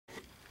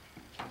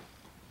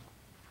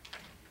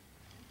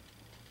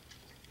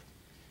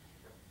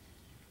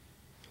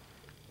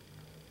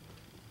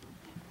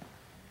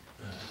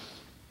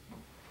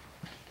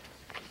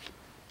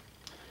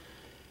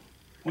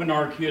when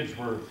our kids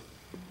were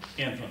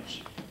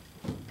infants,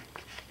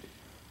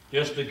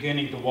 just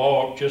beginning to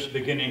walk, just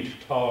beginning to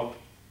talk,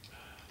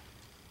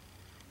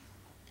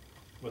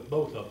 with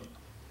both of them.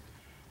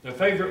 Their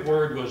favorite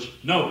word was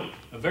no,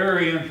 a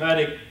very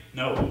emphatic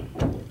no.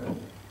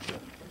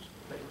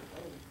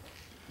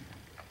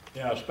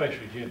 Yeah,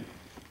 especially Jimmy.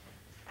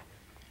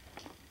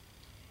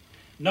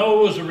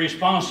 No was a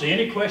response to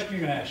any question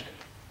you asked.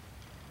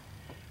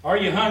 Are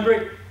you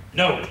hungry?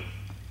 No.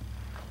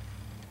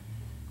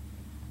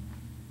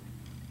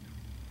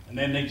 And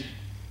then they'd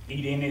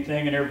eat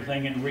anything and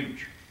everything in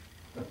reach.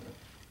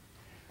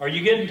 Are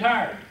you getting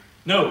tired?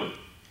 No.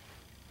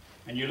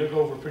 And you look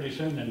over pretty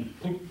soon and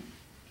poof,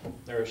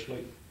 they're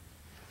asleep.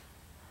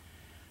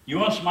 You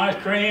want some ice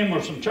cream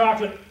or some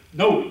chocolate?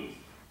 No.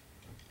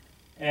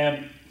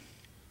 And,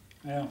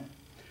 well,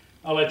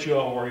 I'll let you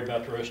all worry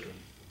about the rest of them.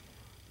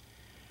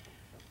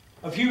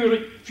 A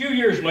few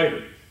years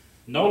later,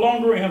 no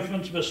longer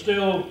infants, but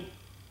still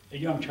a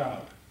young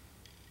child.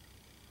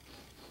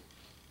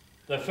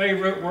 The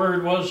favorite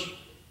word was,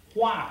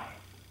 why?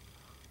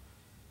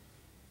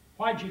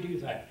 Why'd you do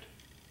that?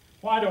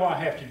 Why do I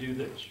have to do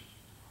this?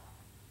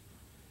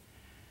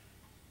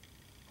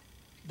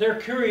 Their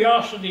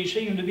curiosity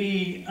seemed to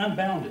be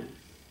unbounded.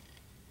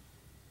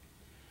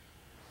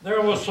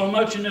 There was so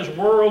much in this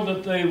world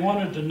that they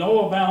wanted to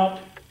know about,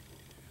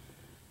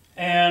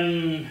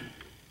 and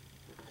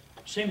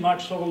seemed like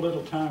so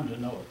little time to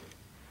know it.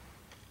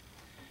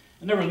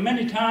 And there was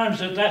many times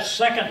that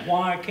second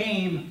why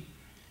came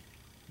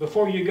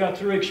before you got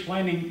through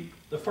explaining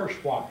the first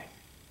why.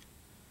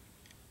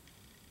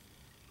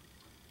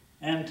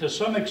 And to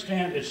some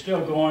extent, it's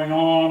still going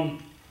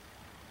on,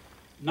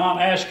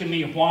 not asking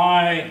me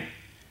why,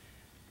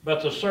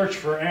 but the search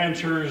for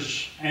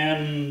answers,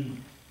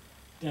 and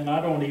then I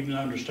don't even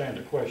understand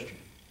the question.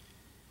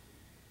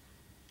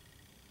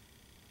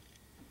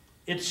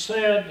 It's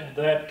said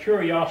that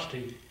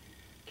curiosity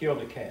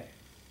killed a cat.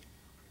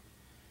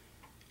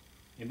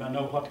 Anybody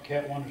know what the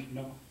cat wanted to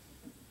know?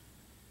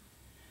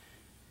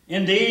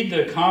 Indeed,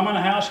 the common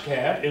house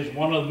cat is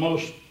one of the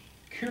most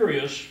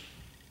curious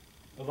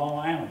of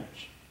all animals.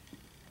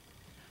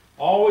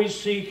 Always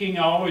seeking,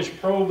 always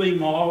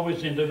probing,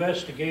 always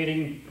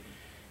investigating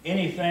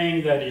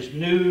anything that is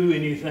new,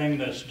 anything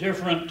that's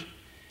different,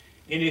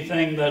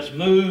 anything that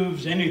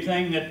moves,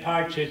 anything that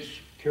piques its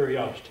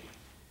curiosity.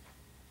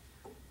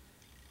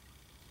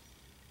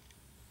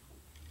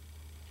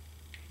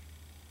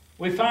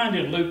 We find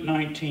in Luke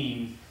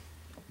 19,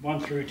 1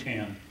 through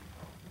 10,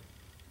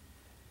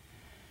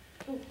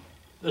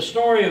 the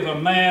story of a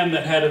man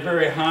that had a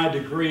very high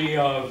degree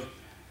of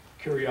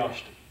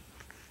curiosity.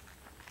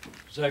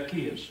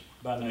 Zacchaeus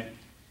by name.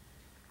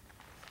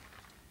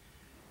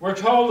 We're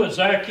told that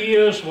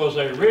Zacchaeus was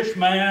a rich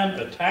man,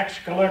 a tax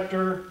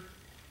collector,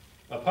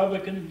 a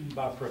publican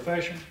by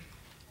profession.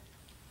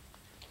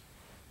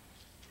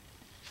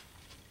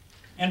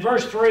 In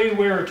verse 3,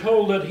 we are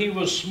told that he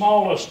was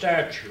small of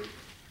stature,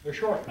 a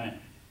short man.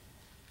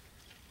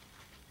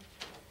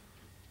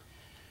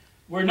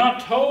 We're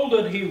not told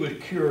that he was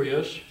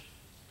curious,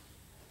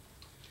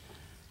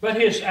 but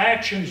his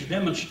actions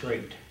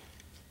demonstrate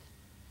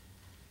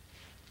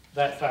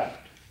that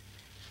fact.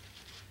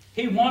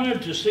 He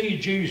wanted to see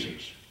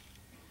Jesus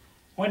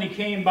when he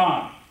came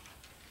by,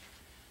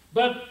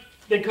 but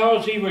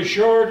because he was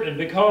short and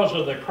because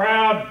of the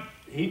crowd,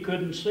 he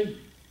couldn't see.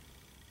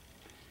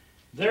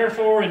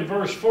 Therefore, in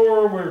verse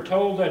 4, we're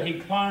told that he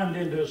climbed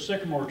into a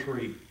sycamore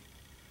tree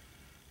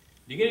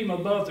to get him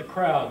above the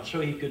crowd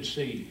so he could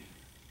see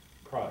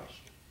Christ.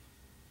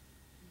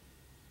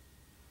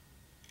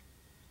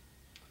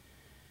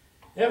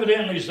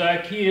 Evidently,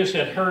 Zacchaeus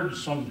had heard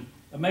some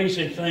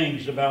amazing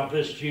things about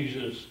this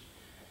Jesus,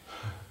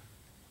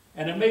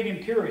 and it made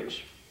him curious.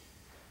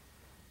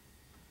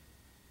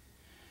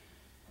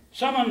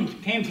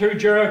 Someone came through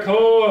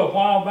Jericho a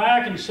while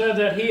back and said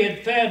that he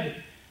had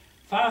fed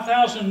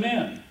 5,000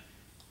 men,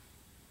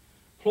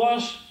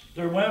 plus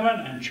their women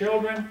and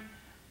children.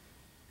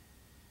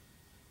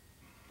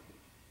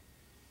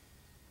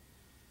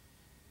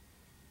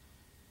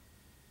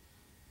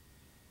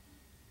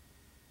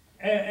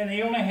 And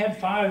he only had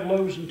 5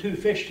 loaves and 2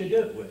 fish to do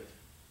it with.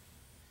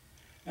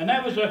 And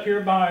that was up here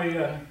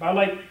by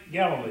Lake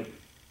Galilee.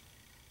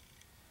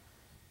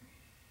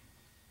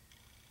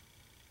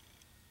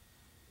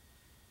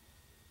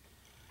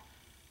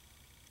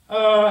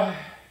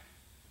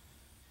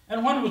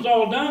 And when it was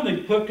all done,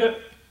 they picked up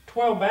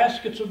 12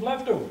 baskets of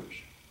leftovers.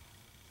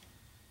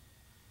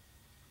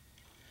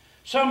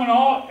 Someone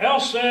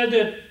else said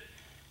that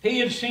he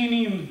had seen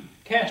him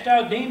cast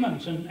out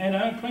demons and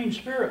unclean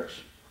spirits.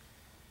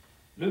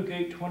 Luke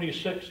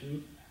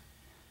 8:26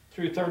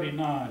 through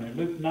 39, and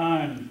Luke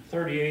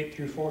 9:38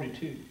 through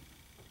 42.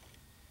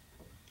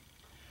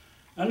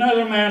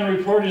 Another man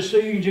reported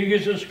seeing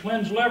Jesus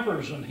cleanse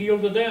lepers and heal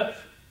the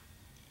deaf.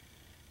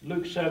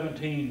 Luke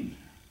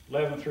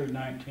 17:11 through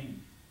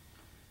 19.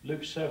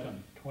 Luke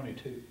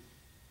 7:22.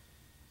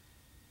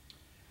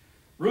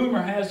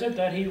 Rumor has it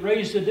that he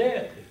raised the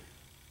dead.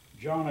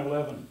 John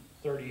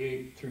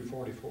 11:38 through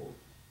 44.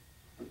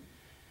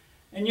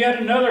 And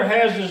yet another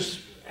has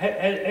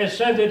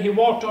said that he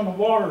walked on the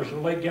waters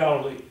of Lake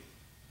Galilee.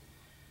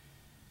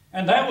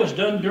 And that was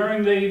done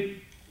during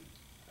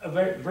a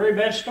very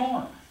bad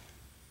storm.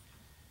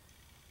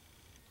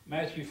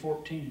 Matthew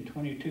 14,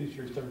 22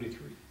 through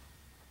 33.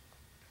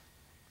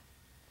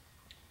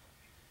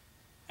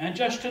 And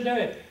just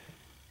today,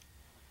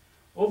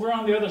 over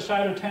on the other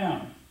side of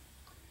town,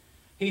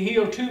 he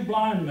healed 2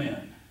 blind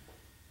men.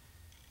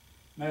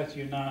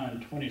 Matthew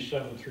 9,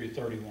 27 through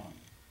 31.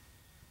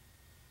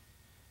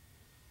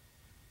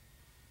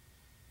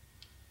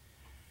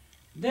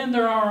 Then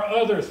there are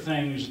other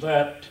things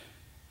that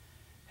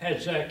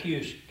had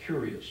Zacchaeus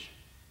curious.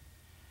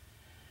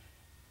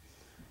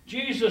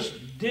 Jesus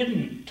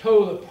didn't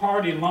toe the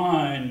party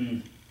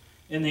line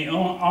in the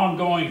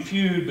ongoing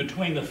feud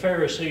between the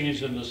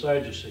Pharisees and the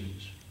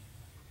Sadducees.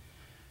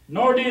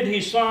 Nor did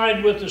he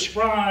side with the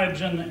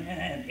scribes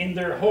in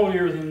their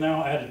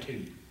holier-than-thou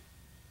attitude.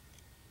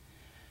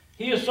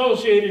 He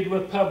associated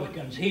with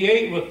publicans. He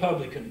ate with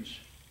publicans.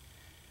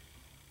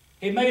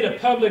 He made a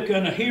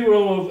publican a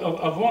hero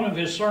of one of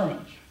his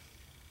sermons.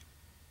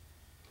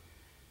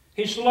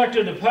 He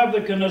selected a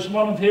publican as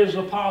one of his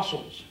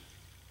apostles.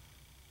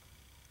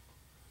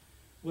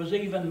 Was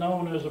even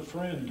known as a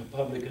friend to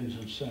publicans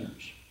and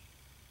sinners.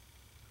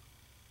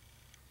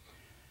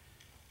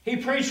 He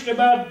preached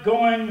about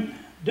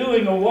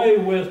doing away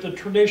with the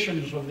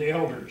traditions of the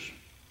elders.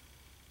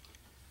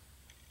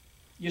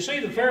 You see,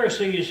 the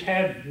Pharisees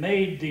had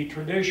made the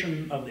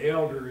tradition of the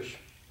elders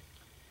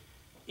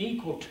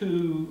equal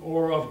to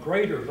or of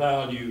greater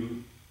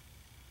value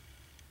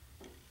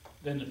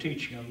than the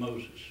teaching of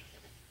Moses.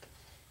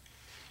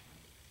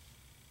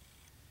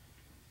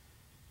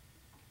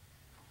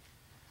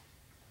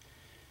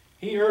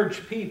 He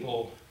urged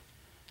people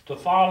to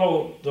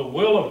follow the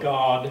will of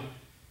God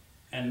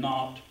and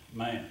not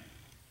man.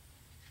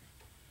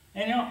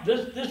 And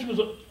this was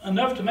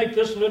enough to make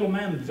this little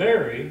man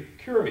very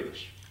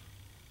curious.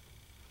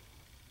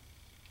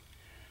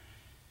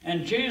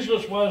 And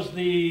Jesus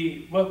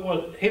he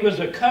was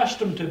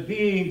accustomed to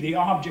being the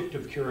object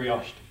of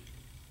curiosity.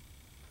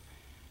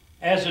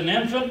 As an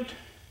infant,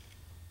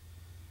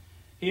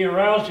 he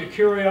aroused the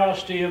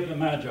curiosity of the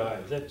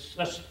Magi.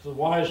 That's the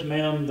wise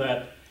men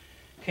that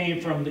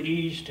came from the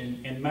east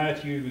in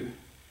Matthew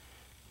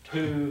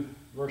 2,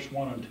 verse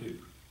 1 and 2.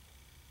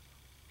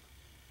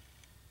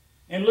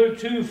 In Luke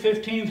 2,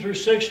 15 through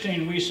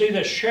 16, we see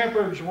that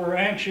shepherds were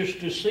anxious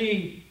to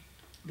see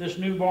this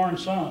newborn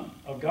Son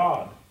of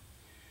God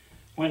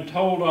when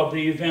told of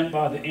the event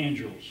by the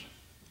angels.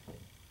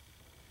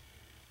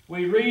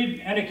 We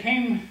read, and it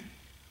came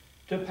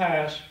to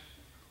pass,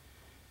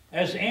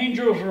 as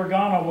angels were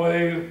gone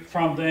away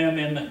from them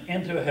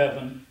into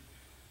heaven,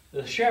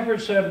 the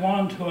shepherds said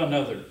one to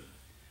another,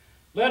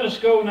 let us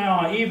go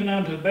now even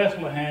unto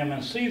Bethlehem,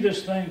 and see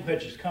this thing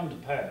which is come to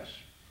pass,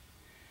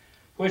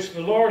 which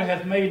the Lord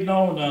hath made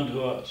known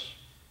unto us.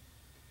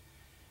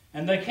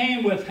 And they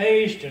came with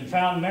haste, and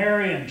found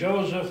Mary and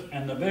Joseph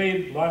and the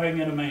babe lying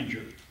in a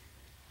manger.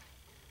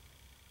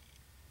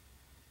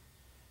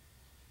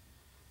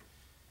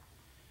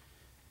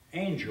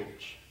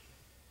 Angels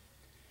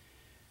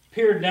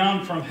peered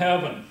down from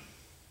heaven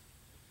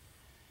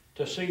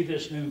to see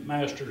this new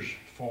master's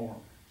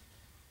form.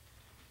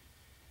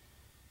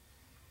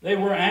 They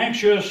were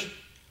anxious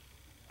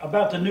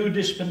about the new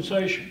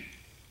dispensation.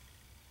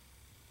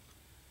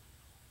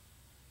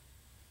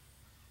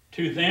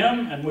 To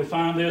them, and we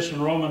find this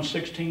in Romans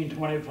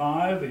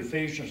 16:25,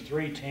 Ephesians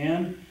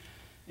 3:10,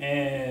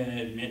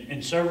 and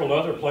in several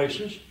other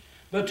places,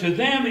 but to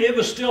them it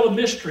was still a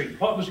mystery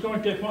what was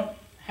going to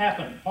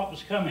happen, what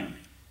was coming.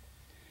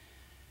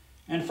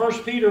 And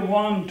 1 Peter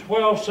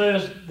 1:12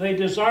 says they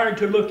desired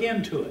to look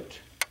into it.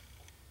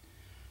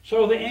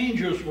 So the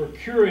angels were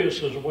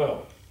curious as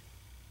well.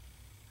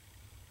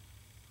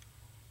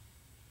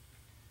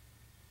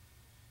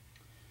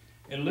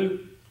 In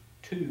Luke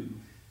 2,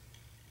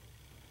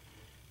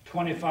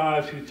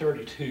 25 through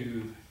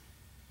 32,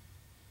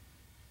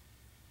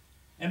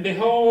 and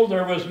behold,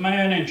 there was a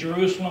man in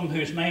Jerusalem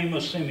whose name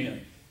was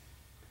Simeon.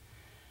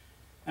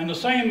 And the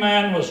same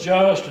man was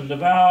just and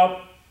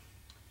devout,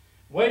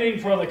 waiting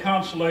for the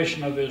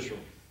consolation of Israel.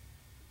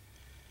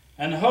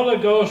 And the Holy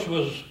Ghost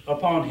was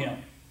upon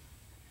him.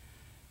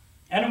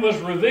 And it was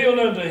revealed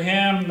unto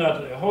him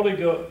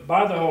that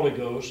by the Holy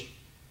Ghost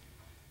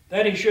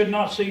that he should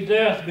not see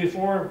death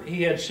before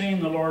he had seen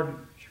the Lord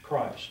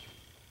Christ.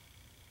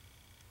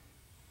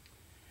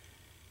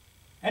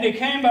 And he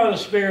came by the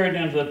Spirit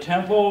into the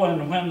temple,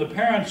 and when the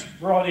parents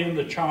brought in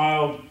the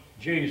child,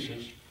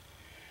 Jesus,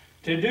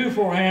 to do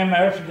for him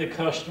after the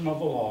custom of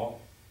the law,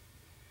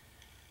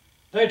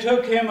 they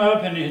took him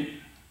up, and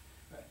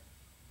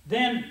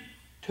then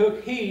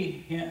took he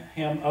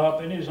him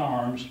up in his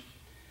arms,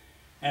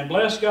 and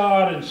blessed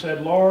God, and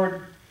said,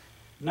 Lord,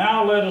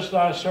 now lettest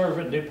thy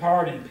servant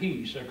depart in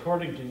peace,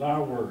 according to thy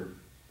word.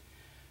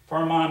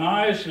 For mine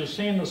eyes have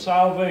seen the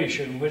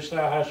salvation which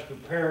thou hast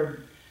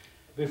prepared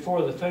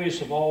before the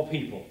face of all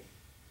people,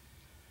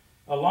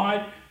 a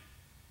light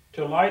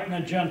to lighten the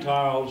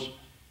Gentiles,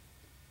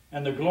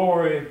 and the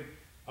glory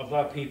of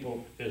thy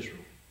people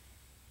Israel.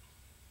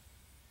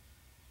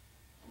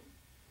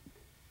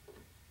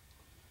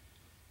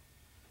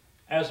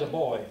 As a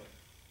boy,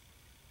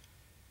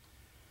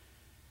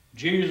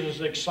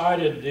 Jesus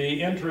excited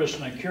the interest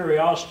and the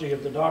curiosity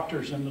of the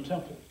doctors in the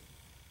temple.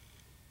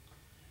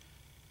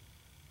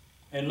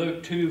 In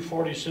Luke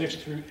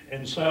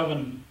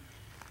 2:46-7,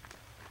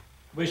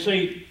 we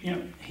see,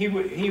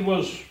 he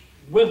was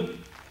with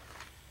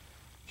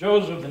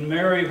Joseph and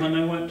Mary when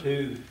they went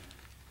to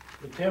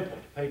the temple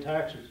to pay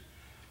taxes,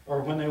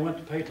 or when they went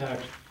to pay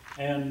taxes,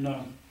 and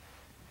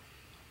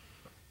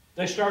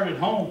they started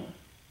home,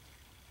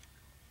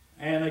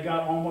 and they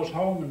got almost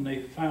home, and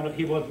they found out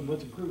he wasn't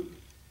with the group.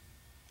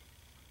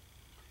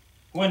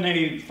 When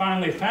they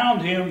finally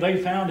found him,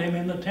 they found him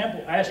in the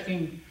temple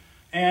asking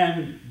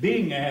and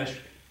being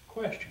asked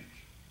questions.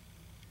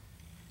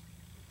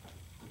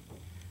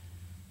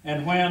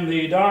 And when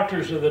the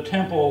doctors of the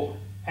temple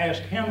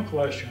asked him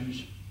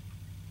questions,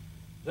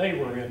 they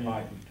were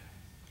enlightened.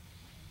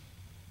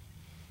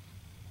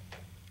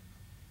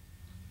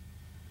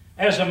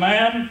 As a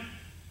man,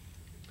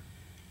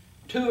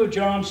 2 of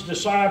John's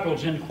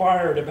disciples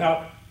inquired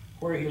about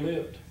where he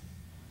lived.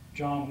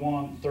 John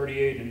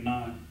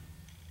 1:38-9.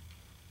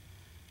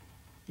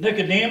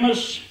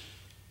 Nicodemus,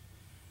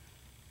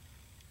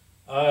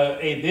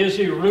 a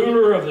busy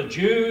ruler of the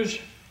Jews,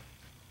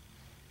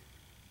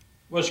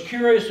 was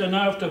curious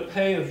enough to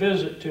pay a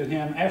visit to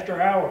him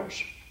after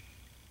hours.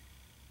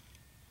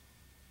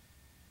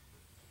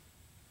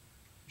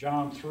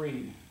 John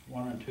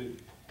 3:1-2.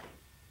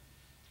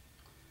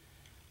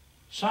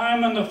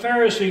 Simon the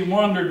Pharisee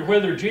wondered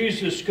whether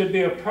Jesus could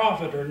be a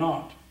prophet or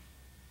not,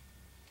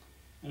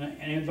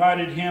 and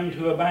invited him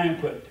to a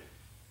banquet.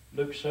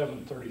 Luke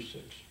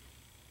 7:36.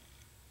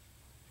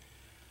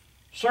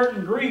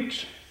 Certain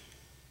Greeks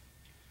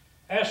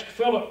asked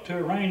Philip to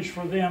arrange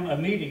for them a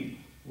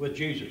meeting with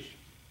Jesus.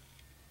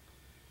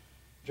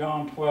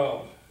 John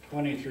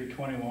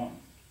 12:20-21.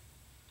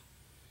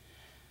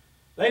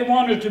 They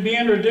wanted to be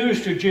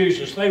introduced to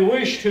Jesus. They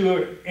wished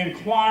to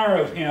inquire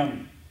of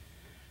him,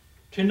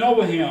 to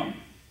know him.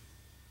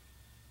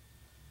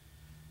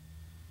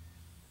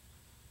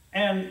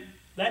 And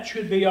that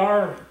should be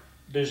our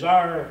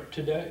desire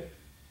today,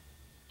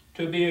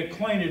 to be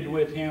acquainted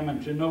with him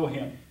and to know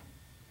him.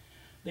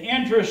 The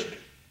interest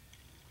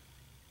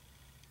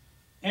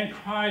in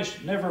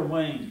Christ never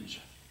wanes.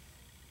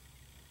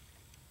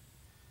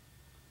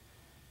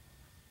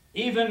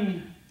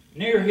 Even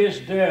near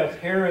his death,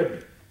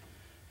 Herod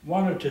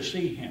wanted to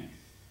see him.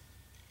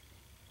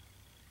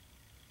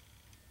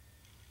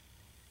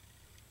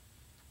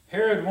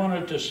 Herod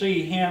wanted to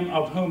see him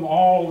of whom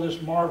all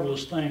these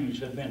marvelous things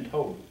had been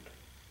told.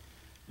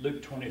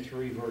 Luke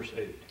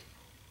 23:8.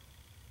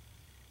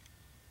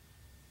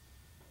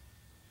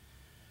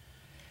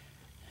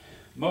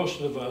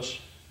 Most of us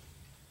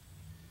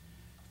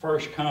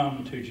first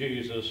come to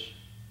Jesus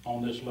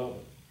on this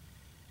level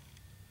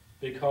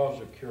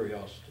because of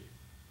curiosity.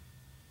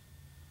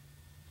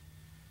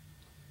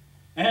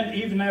 And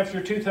even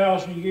after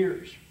 2,000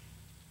 years,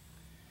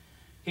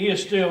 he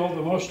is still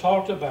the most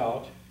talked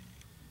about,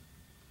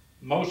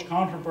 most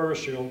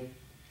controversial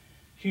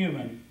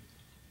human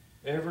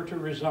ever to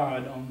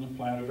reside on the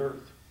planet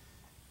Earth.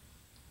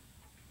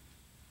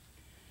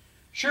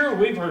 Sure,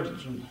 we've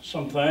heard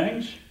some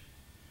things.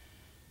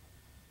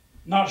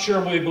 Not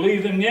sure we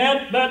believe them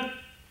yet, but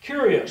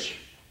curious.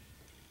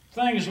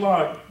 Things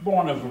like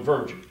born of a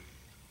virgin.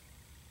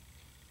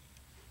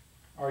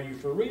 Are you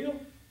for real?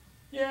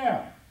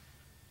 Yeah.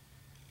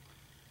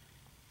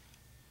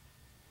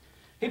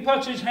 He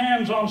puts his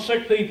hands on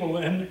sick people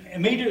and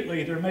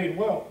immediately they're made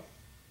well.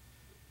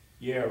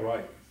 Yeah,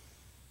 right.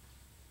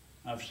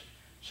 I've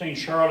seen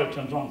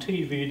charlatans on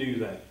TV do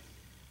that.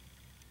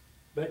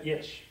 But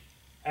yes,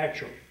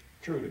 actually,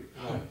 truly.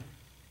 Right.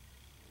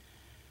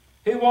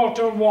 He walked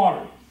on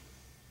water.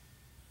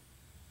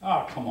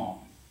 Ah, come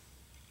on.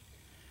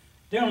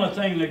 The only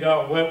thing that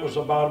got wet was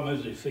the bottom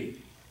of his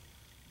feet.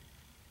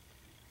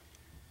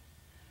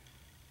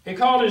 He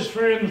called his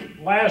friend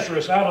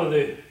Lazarus out of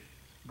the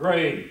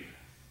grave.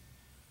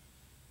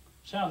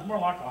 Sounds more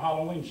like a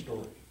Halloween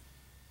story.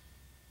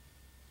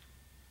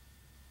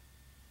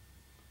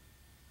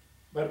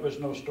 But it was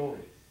no story.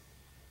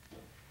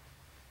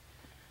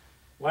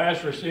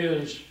 Lazarus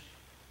is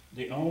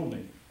the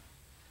only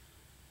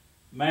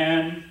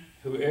man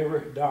who ever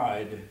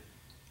died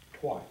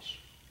twice.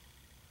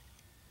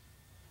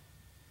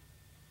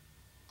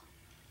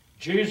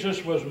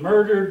 Jesus was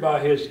murdered by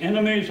his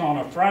enemies on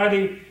a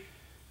Friday,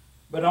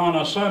 but on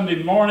a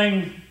Sunday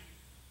morning,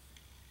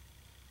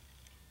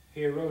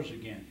 he arose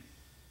again.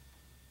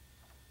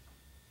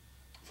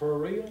 For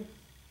real?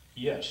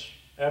 Yes,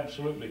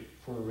 absolutely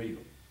for real.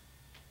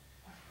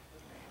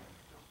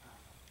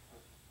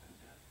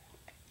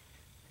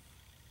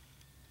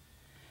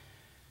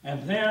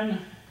 And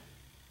then,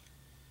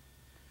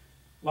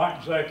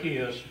 like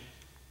Zacchaeus,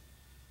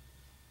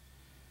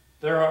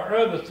 there are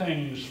other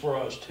things for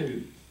us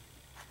too.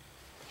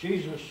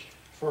 Jesus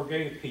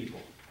forgave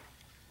people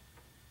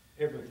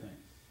everything.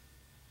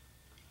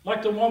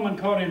 Like the woman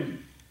caught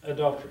in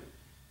adultery?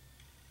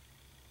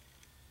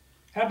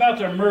 How about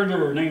the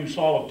murderer named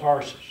Saul of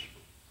Tarsus?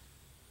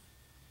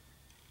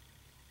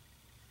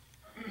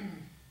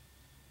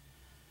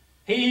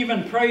 He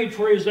even prayed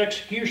for his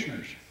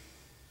executioners.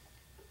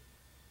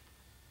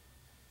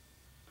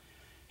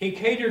 He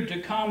catered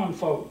to common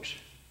folks.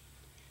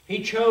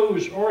 He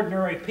chose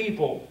ordinary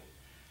people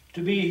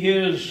to be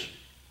his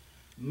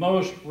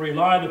most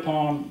relied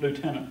upon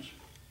lieutenants.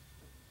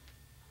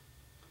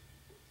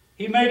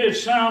 He made it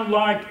sound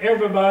like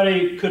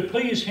everybody could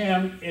please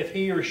him if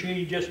he or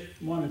she just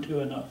wanted to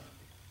enough.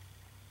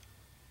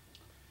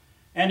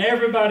 And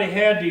everybody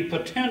had the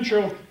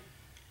potential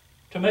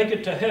to make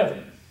it to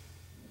heaven.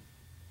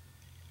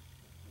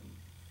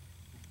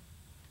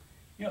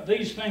 You know,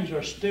 these things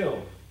are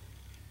still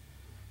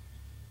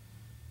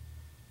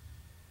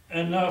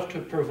enough to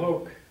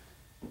provoke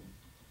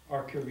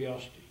our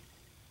curiosity.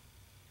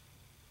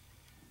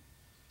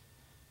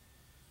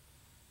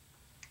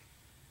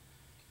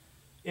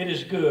 It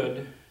is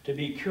good to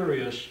be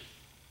curious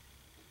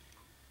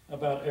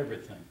about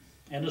everything,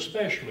 and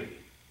especially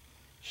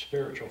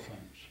spiritual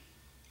things.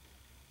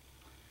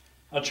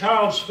 A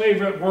child's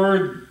favorite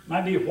word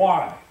might be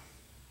why,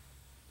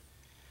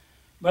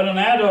 but an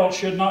adult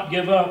should not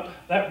give up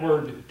that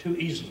word too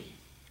easily.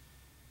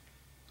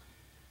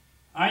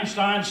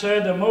 Einstein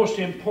said the most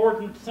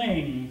important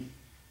thing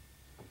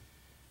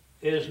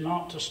is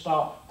not to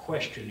stop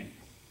questioning.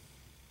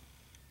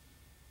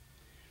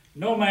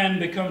 No man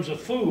becomes a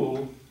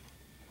fool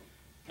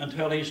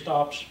until he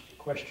stops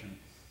questioning.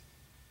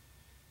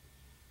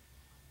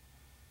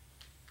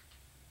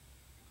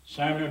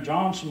 Samuel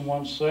Johnson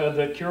once said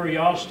that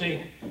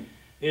curiosity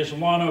is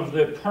one of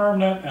the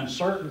permanent and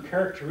certain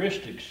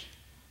characteristics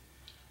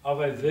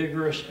of a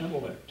vigorous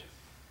intellect.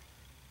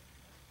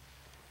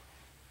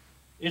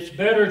 It's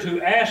better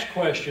to ask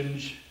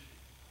questions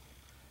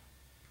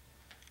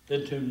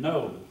than to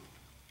know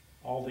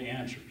all the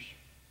answers.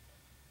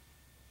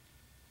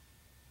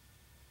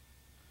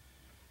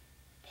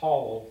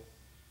 Paul,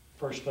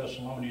 1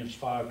 Thessalonians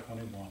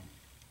 5:21,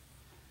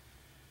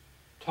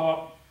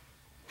 taught,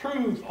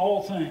 prove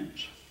all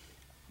things.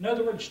 In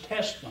other words,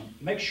 test them.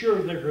 Make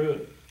sure they're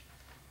good.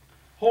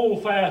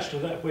 Hold fast to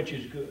that which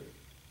is good.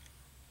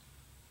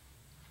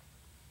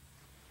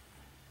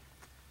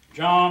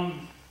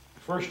 John,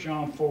 1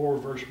 John 4,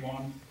 verse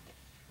 1,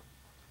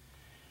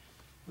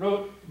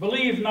 wrote,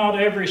 believe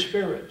not every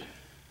spirit,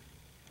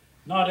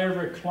 not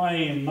every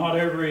claim, not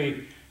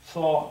every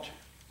thought,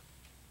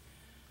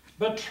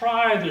 but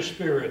try the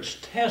spirits,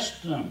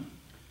 test them,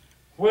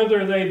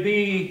 whether they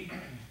be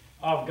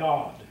of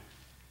God,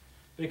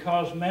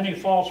 because many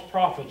false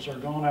prophets are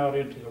gone out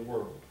into the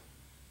world.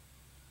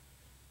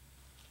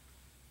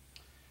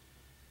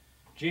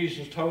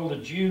 Jesus told the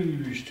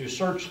Jews to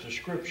search the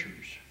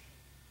Scriptures,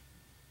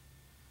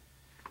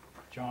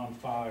 John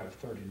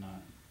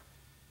 5:39,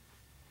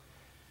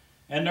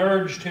 and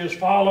urged his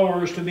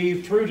followers to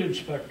be fruit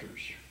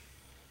inspectors,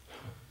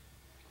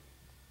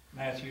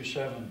 Matthew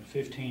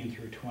 7:15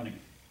 through 20.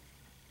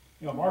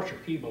 You know, Marshall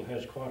Peeble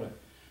has quite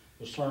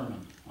a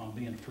sermon on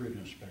being fruit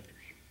inspectors.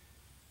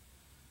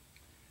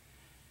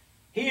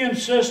 He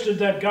insisted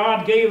that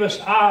God gave us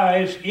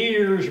eyes,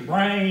 ears,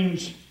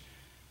 brains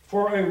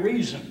for a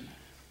reason.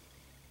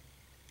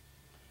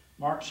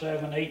 Mark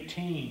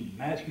 7:18,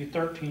 Matthew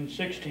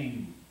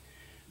 13:16,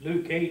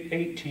 Luke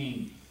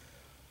 8:18.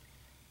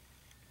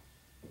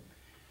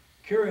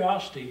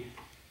 Curiosity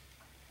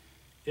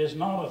is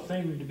not a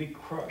thing to be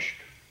crushed.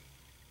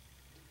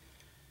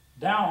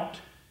 Doubt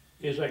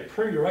is a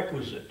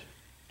prerequisite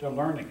to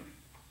learning.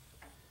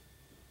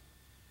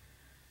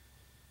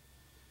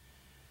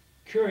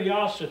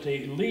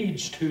 Curiosity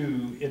leads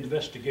to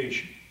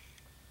investigation.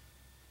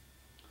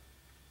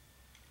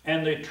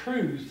 And the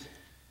truth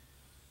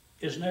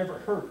is never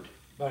hurt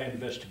by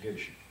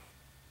investigation.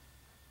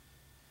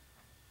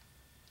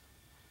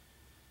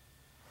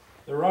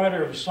 The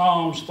writer of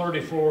Psalms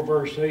 34,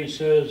 verse 8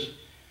 says,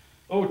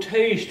 "O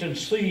taste and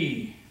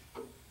see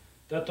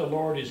that the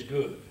Lord is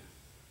good."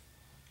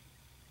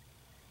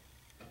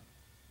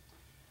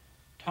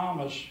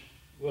 Thomas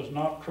was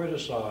not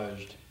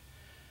criticized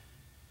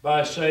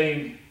by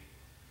saying,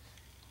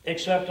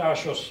 "Except I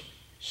shall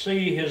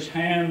see in his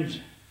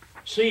hands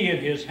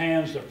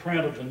the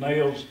print of the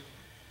nails,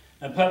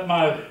 and put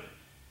my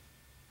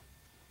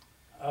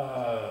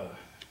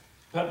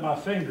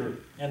finger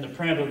in the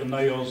print of the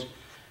nails,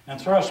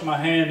 and thrust my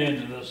hand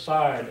into the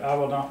side, I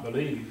will not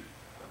believe."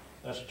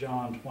 That's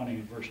John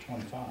 20, verse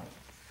 25.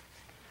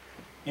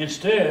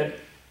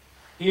 Instead,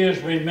 he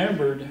is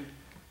remembered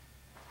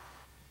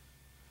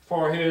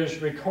for his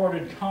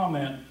recorded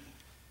comment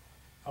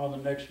on the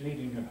next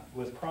meeting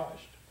with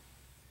Christ.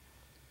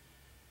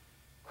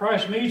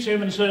 Christ meets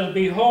him and says,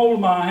 "Behold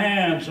my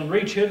hands, and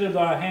reach hither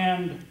thy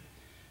hand,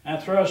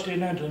 and thrust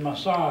it into my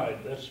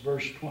side." That's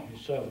verse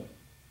 27.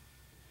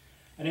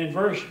 And in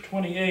verse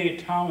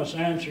 28, Thomas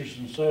answers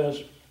and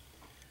says,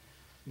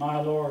 "My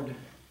Lord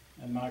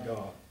and my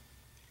God."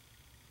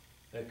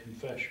 That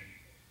confession.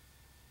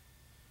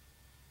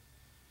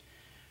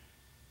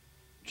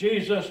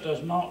 Jesus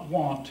does not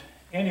want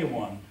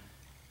anyone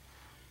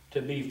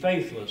to be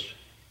faithless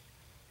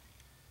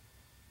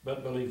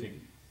but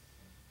believing.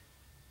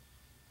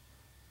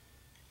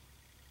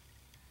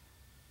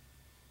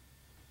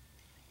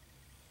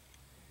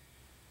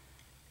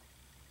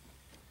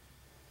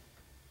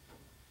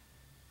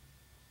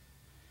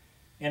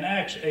 In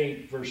Acts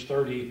 8, verse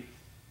 30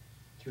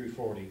 through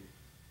 40,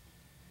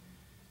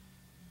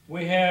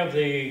 we have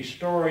the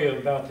story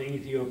about the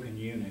Ethiopian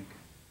eunuch.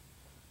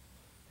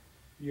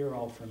 You're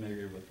all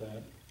familiar with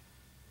that.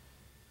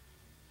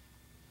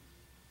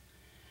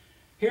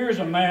 Here's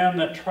a man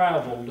that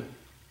traveled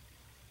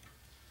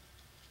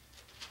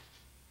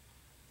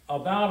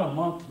about a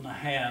month and a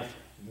half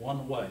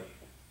one way.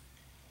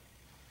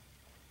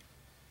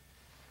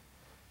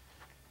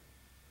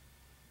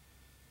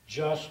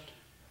 Just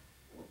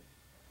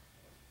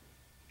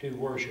to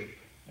worship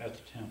at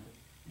the temple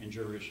in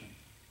Jerusalem.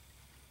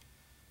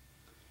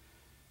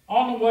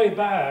 On the way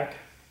back,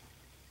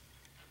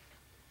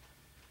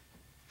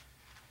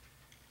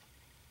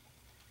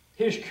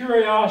 his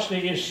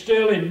curiosity is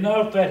still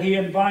enough that he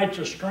invites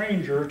a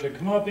stranger to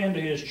come up into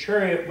his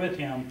chariot with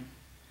him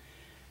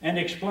and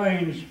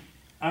explains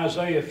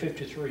Isaiah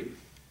 53.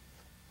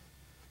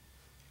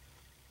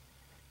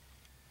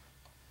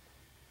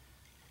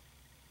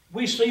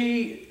 We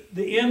see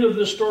the end of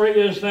the story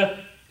is that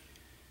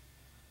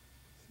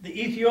the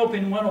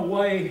Ethiopian went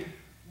away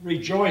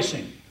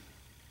rejoicing.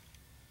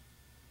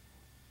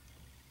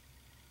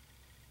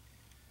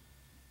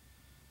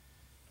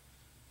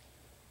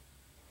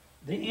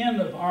 The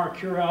end of our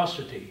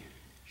curiosity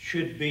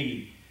should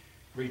be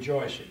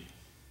rejoicing.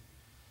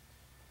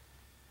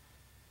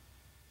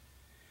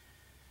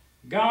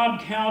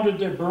 God counted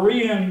the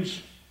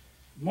Bereans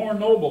more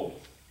noble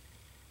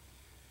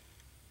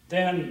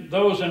than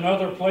those in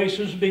other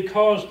places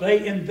because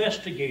they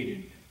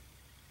investigated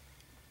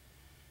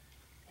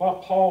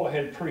what Paul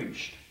had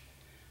preached.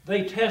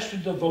 They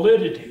tested the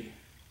validity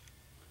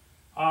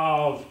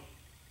of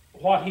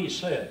what he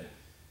said.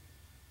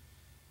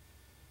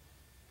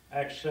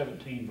 Acts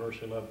 17, verse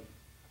 11.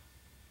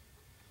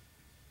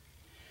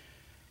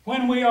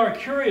 When we are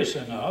curious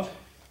enough,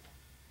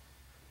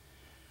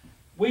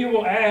 we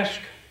will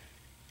ask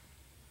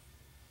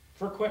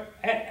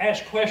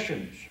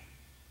questions,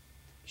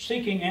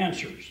 seeking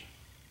answers.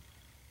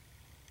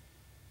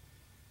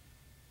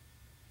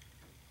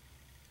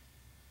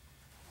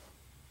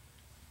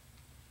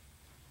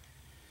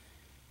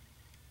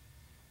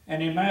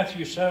 And in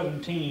Matthew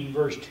 17,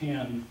 verse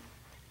 10,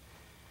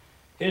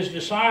 his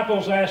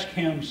disciples asked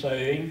him,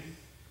 saying,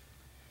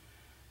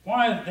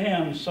 "Why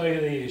then say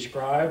the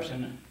scribes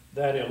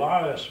that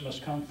Elias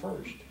must come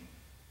first?"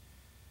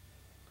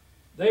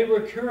 They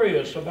were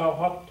curious about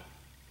what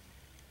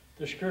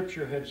the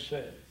Scripture had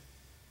said.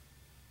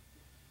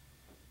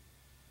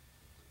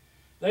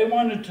 They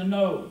wanted to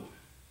know.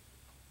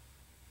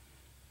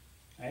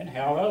 And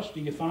how else do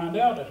you find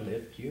out?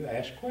 Unless you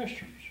ask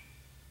questions.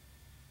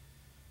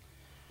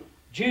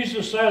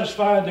 Jesus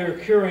satisfied their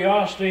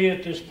curiosity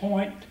at this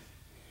point.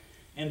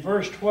 In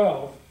verse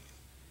 12,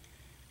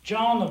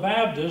 John the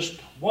Baptist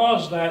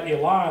was that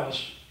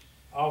Elias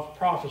of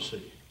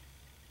prophecy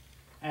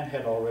and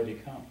had already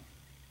come.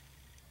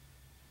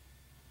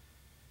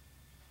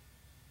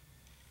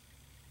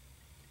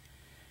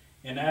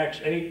 In Acts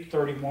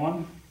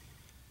 8:31,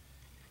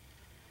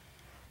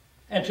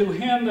 and to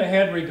him they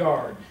had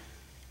regard,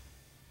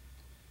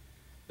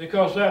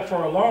 because that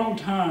for a long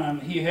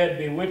time he had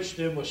bewitched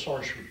them with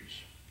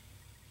sorceries.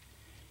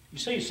 You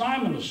see,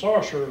 Simon the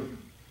sorcerer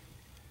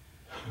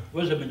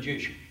was a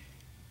magician.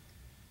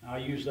 I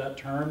use that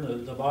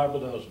term, the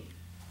Bible doesn't.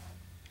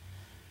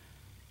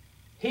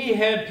 He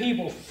had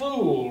people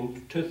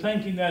fooled to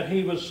thinking that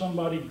he was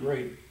somebody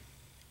great.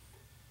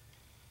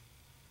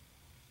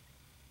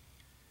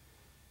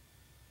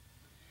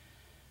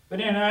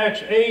 But in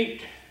Acts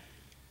 8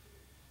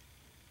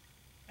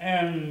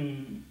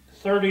 and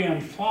 30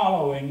 and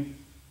following,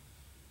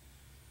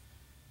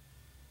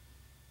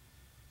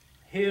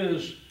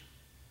 his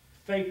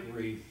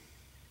fakery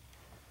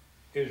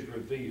is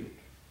revealed.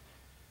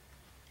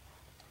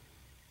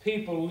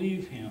 People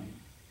leave him.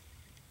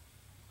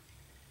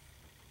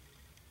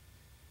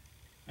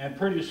 And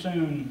pretty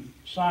soon,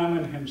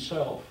 Simon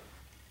himself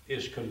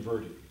is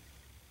converted.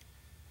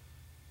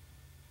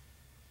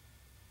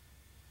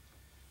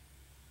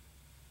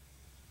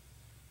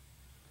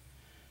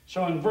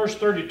 So in verse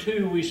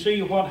 32, we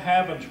see what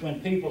happens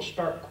when people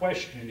start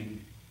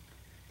questioning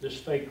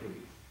this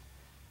fakery.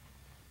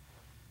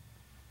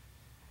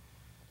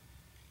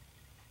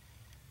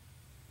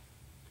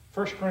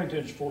 First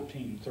Corinthians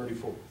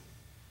 14:34.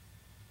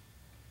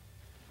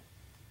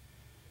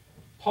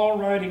 Paul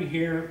writing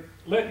here,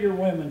 "Let your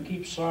women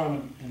keep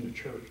silent in the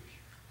church,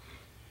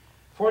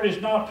 for it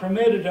is not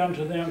permitted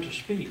unto them to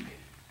speak,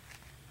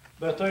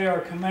 but they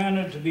are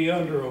commanded to be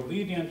under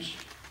obedience,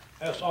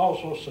 as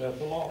also saith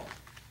the law."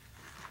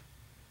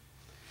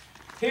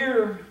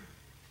 Here,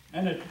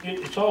 and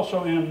it's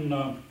also in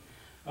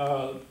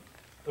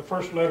the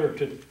first letter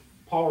to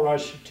Paul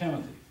writes to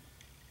Timothy.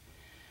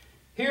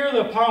 Here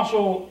the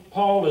Apostle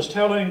Paul is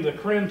telling the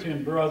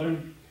Corinthian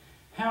brethren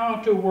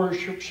how to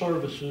worship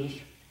services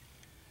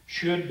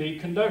should be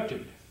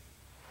conducted.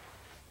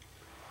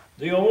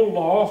 The old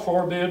law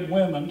forbid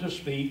women to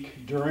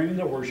speak during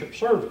the worship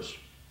service.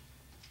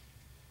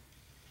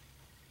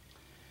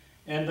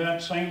 And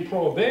that same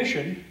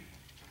prohibition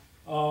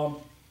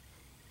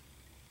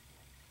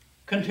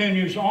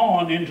continues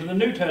on into the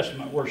New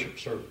Testament worship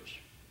service.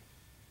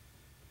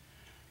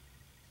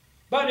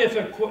 But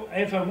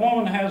if a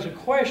woman has a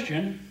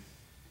question,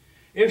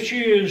 if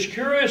she is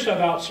curious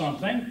about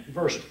something,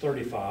 verse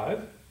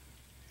 35,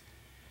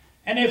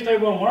 and if they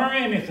will learn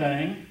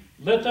anything,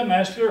 let them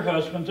ask their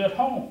husbands at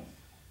home.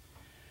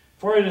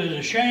 For it is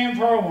a shame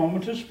for a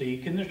woman to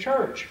speak in the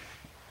church.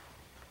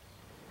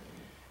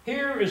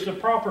 Here is the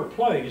proper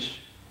place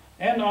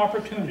and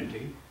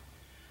opportunity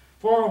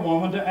for a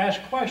woman to ask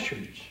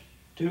questions,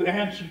 to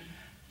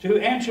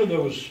answer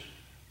those,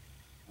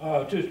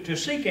 to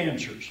seek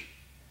answers,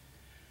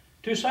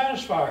 to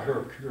satisfy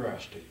her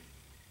curiosity.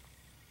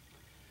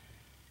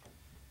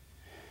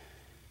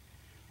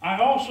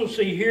 I also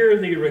see here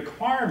the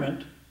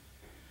requirement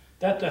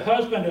that the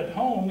husband at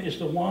home is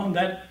the one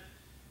that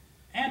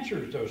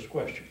answers those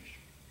questions.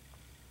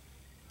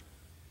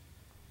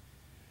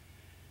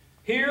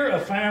 Here,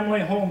 a family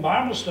home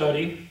Bible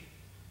study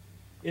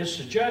is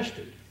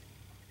suggested.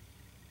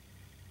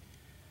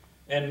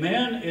 And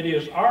men, it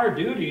is our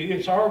duty,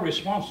 it's our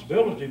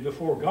responsibility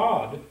before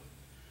God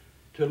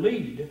to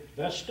lead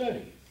that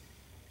study.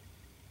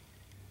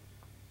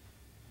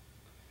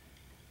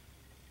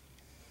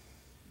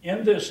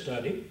 In this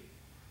study,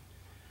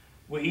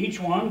 we each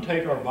one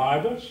take our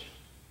Bibles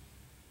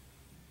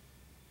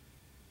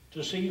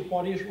to see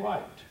what is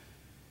right.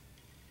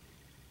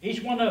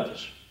 Each one of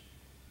us.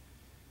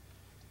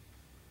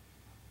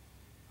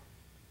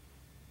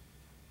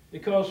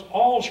 Because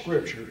all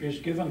Scripture is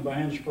given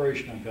by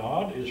inspiration of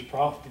God, is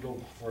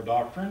profitable for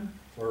doctrine,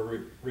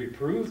 for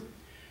reproof,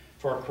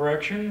 for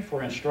correction,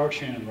 for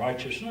instruction in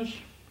righteousness,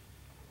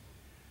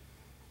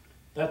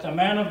 that the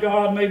man of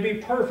God may be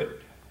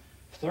perfect,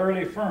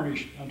 thoroughly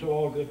furnished unto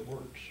all good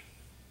works.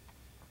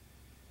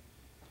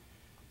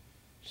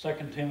 2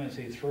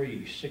 Timothy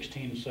 3,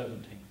 16,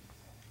 17.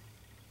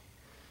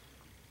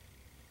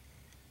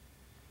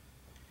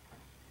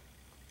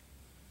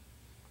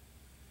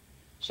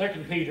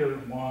 Second Peter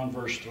 1,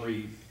 verse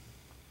 3.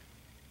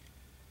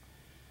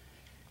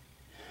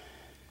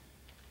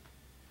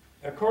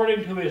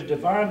 According to his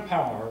divine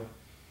power,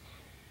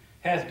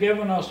 hath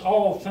given us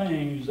all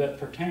things that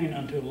pertain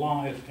unto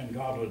life and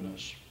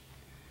godliness,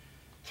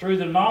 through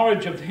the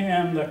knowledge of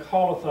him that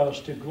calleth us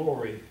to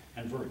glory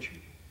and virtue.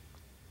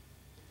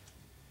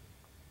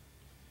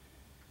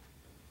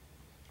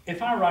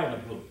 If I write a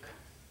book,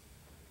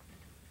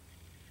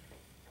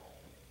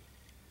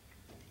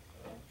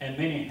 and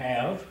many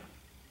have,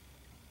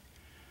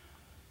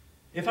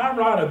 if I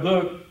write a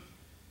book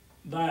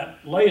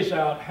that lays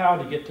out how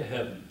to get to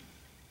heaven,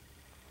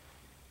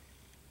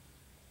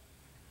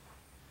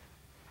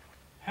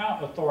 how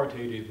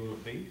authoritative will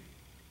it be?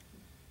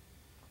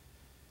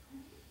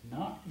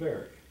 Not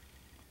very.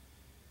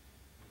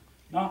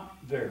 Not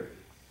very.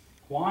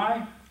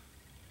 Why?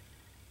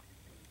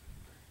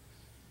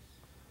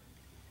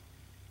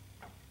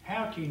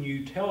 How can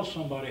you tell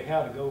somebody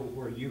how to go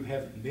where you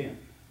haven't been?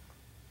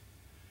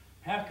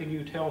 How can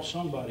you tell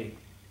somebody,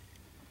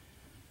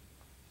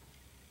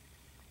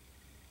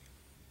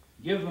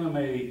 give them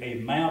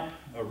a map,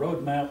 a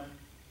road map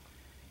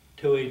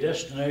to a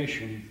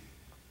destination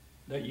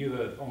that you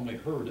have only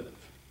heard of,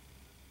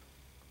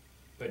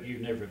 but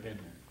you've never been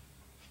there?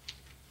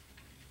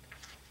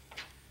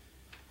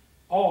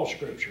 All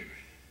Scripture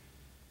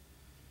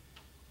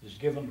is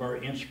given by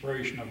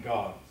inspiration of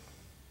God,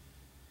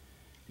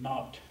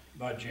 not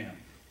by Jim.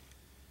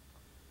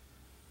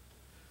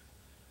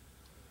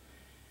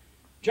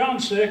 John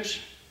 6,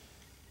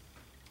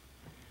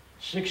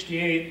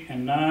 68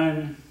 and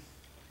 9.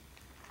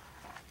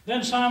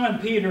 Then Simon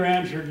Peter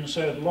answered and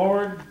said,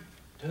 Lord,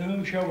 to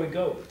whom shall we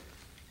go?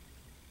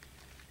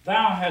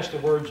 Thou hast the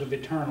words of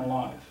eternal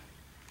life.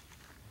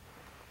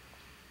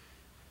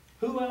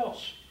 Who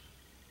else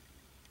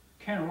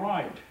can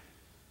write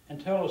and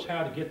tell us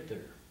how to get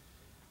there?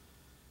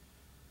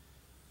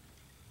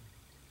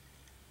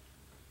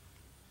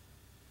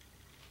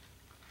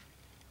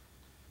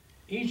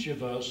 Each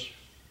of us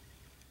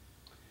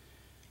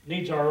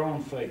needs our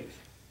own faith.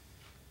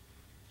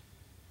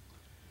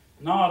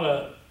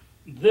 Not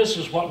this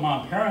is what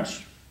my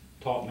parents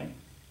taught me,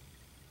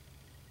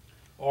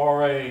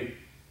 or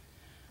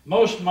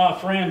most of my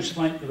friends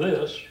think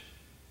this,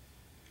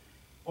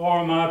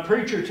 or my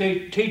preacher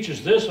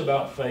teaches this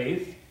about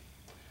faith.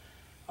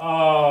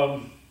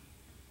 All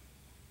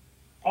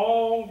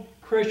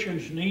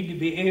Christians need to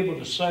be able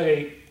to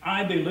say,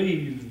 I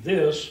believe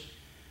this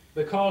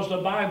because the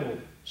Bible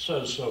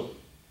says so.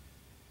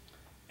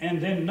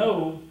 And then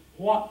know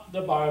what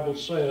the Bible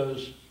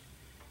says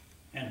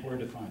and where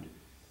to find it.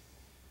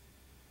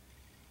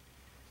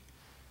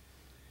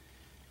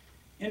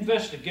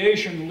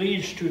 Investigation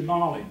leads to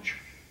knowledge.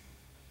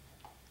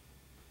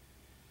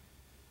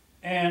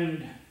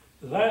 And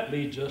that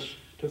leads us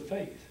to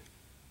faith.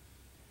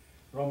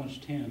 Romans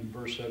 10,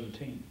 verse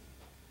 17.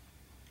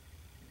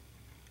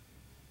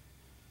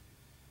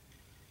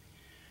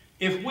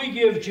 If we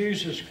give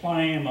Jesus'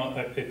 claim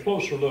a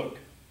closer look,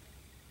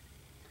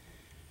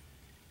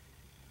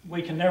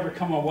 we can never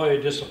come away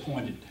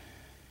disappointed.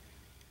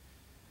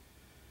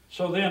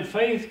 So then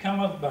faith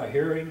cometh by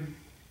hearing,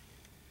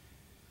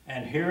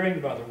 and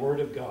hearing by the word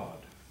of God.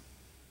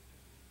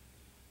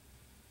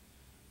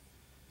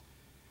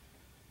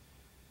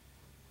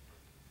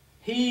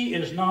 He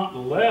is not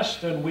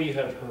less than we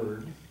have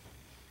heard,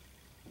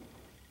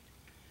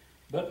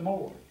 but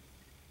more,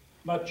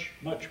 much,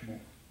 much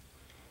more.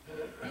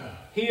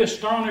 He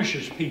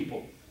astonishes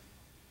people.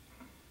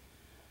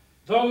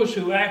 Those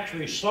who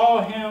actually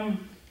saw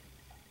him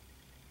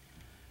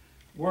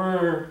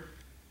were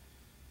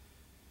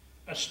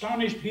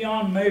astonished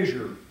beyond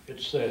measure, it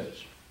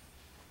says.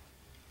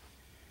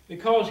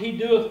 Because he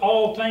doeth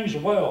all things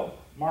well,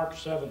 Mark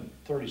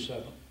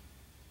 7:37.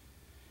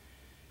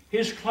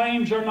 His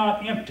claims are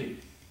not empty.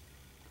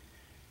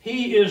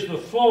 He is the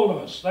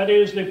fullness, that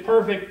is the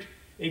perfect,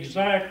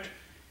 exact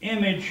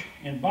image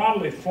in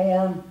bodily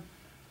form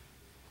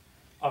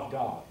of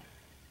God.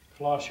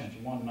 Colossians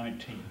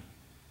 1:19.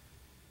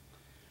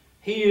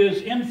 He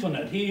is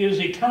infinite. He is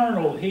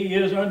eternal. He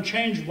is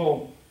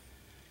unchangeable.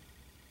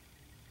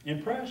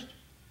 Impressed?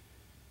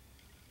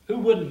 Who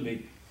wouldn't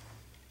be?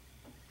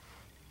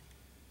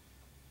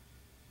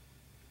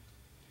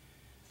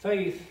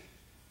 Faith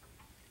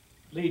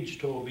leads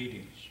to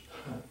obedience.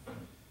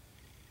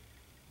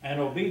 And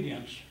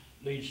obedience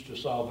leads to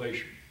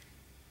salvation.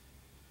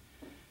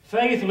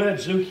 Faith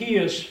led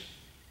Zacchaeus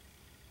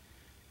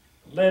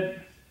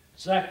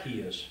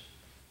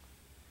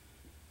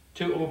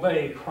to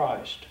obey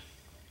Christ.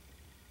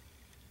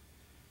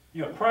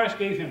 You know, Christ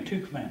gave him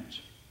two commands.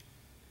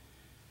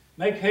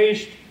 Make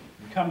haste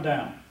and come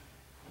down.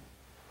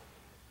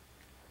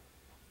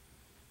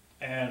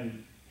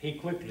 And he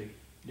quickly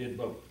did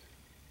both.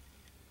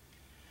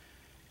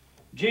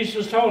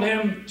 Jesus told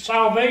him,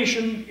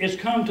 salvation is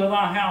come to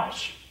thy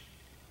house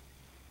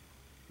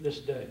this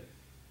day.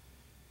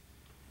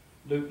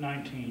 Luke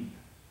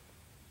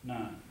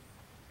 19:9.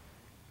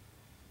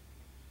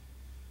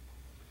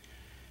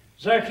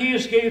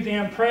 Zacchaeus gave the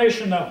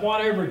impression that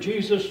whatever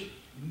Jesus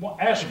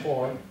asked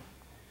for,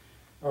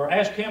 or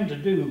asked him to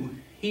do,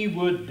 he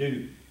would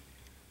do.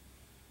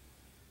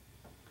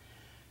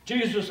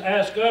 Jesus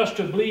asked us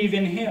to believe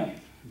in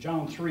him,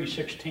 John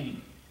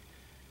 3:16,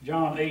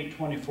 John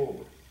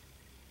 8:24.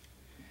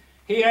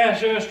 He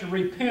asked us to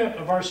repent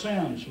of our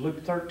sins,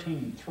 Luke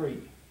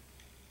 13:3.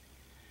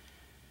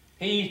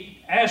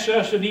 He asked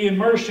us to be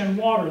immersed in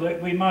water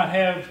that we might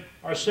have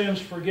our sins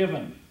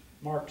forgiven,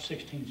 Mark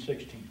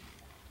 16:16.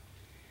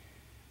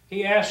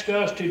 He asked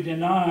us to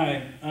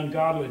deny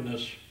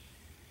ungodliness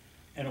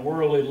and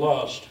worldly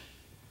lust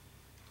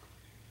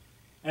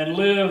and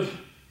live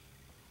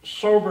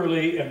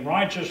soberly and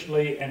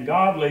righteously and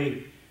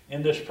godly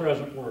in this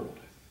present world.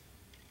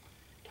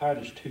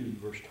 Titus 2,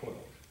 verse 12.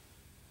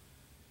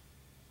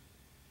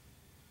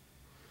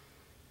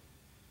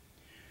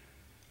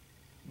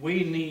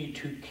 We need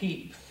to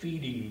keep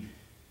feeding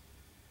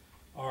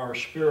our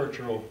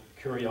spiritual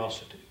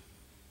curiosity.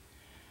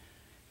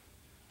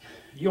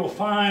 You'll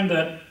find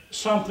that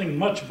something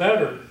much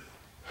better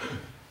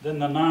than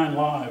the 9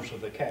 lives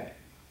of the cat.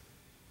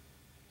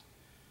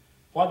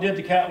 What did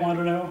the cat want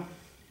to know?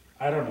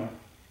 I don't know.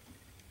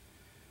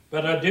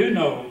 But I do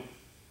know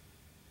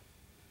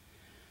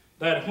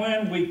that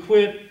when we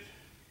quit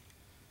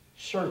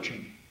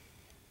searching,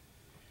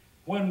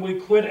 when we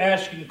quit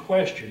asking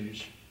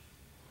questions,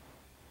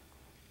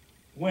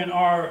 when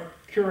our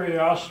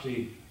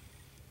curiosity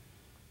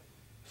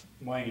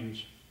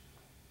wanes,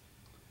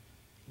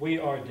 we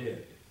are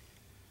dead.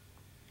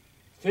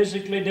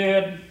 Physically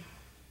dead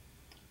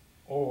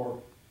or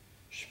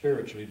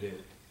spiritually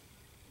dead.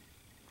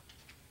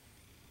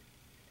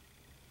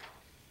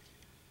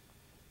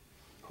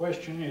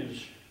 Question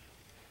is,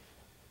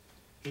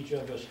 each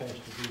of us has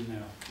to do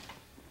now,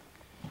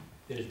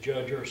 is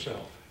judge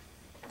ourselves.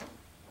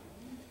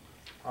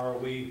 Are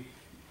we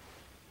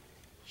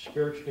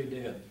spiritually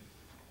dead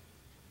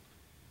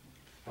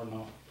or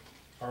not?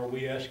 Are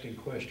we asking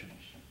questions?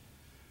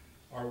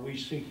 Are we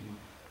seeking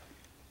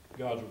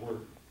God's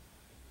Word?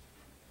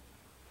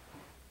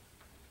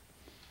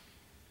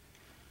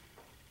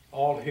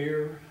 All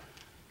here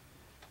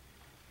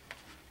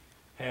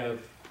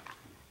have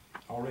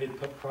already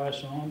put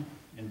Christ on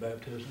in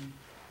baptism.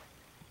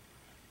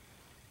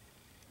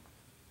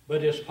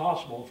 But it's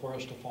possible for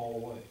us to fall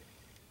away.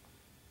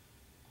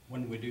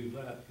 When we do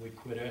that, we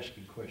quit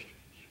asking questions.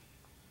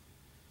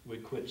 We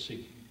quit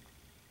seeking.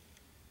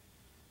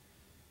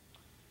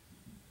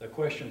 The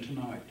question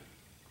tonight,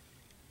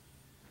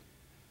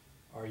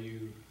 are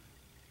you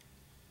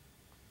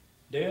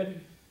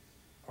dead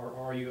or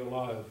are you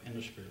alive in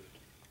the Spirit?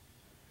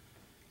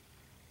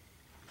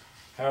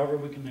 However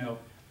we can help,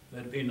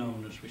 let it be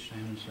known as we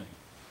stand and sing.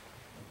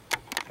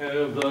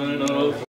 Have thine